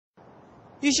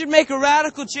You should make a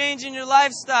radical change in your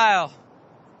lifestyle.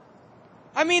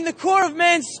 I mean, the core of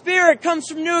man's spirit comes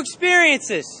from new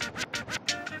experiences.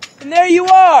 And there you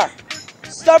are,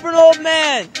 stubborn old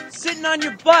man, sitting on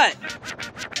your butt.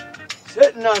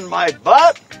 Sitting on my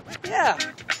butt? Yeah.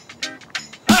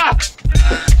 Ha!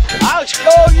 I'll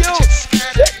show you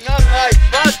sitting on my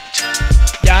butt.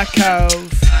 Yaakov.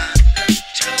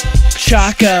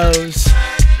 Chacos.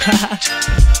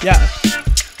 Yeah.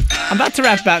 I'm about to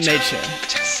rap about nature.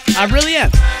 I really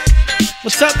am.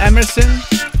 What's up, Emerson?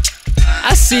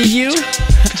 I see you.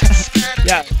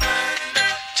 Yeah.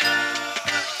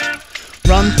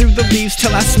 Run through the leaves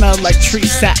till I smell like tree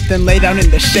sap, then lay down in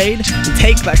the shade and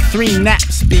take like 3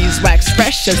 naps. Beeswax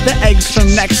fresh as the eggs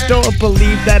from next door.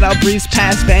 Believe that I'll breeze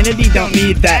past vanity, don't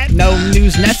need that. No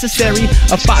news necessary.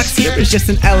 A fox here is just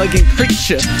an elegant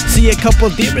creature. See a couple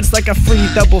deer, it's like a free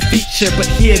double feature. But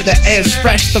here the air's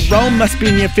fresh, the roam must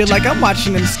be near. Feel like I'm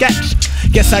watching him sketch.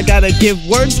 Guess I gotta give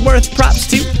Wordsworth props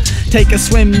too. Take a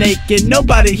swim naked,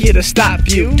 nobody here to stop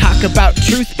you. Talk about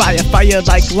truth by a fire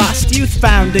like lost youth.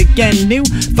 Found again new,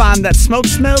 find that smoke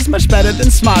smells much better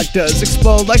than smog does.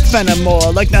 Explode like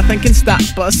Fenimore, like nothing can stop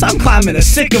us. I'm climbing a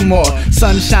sycamore,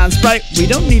 sun shines bright, we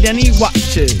don't need any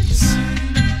watches.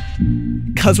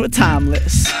 Cause we're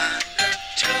timeless.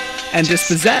 And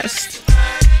dispossessed.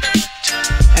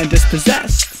 And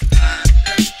dispossessed.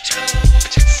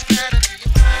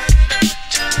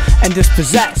 And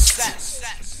dispossessed.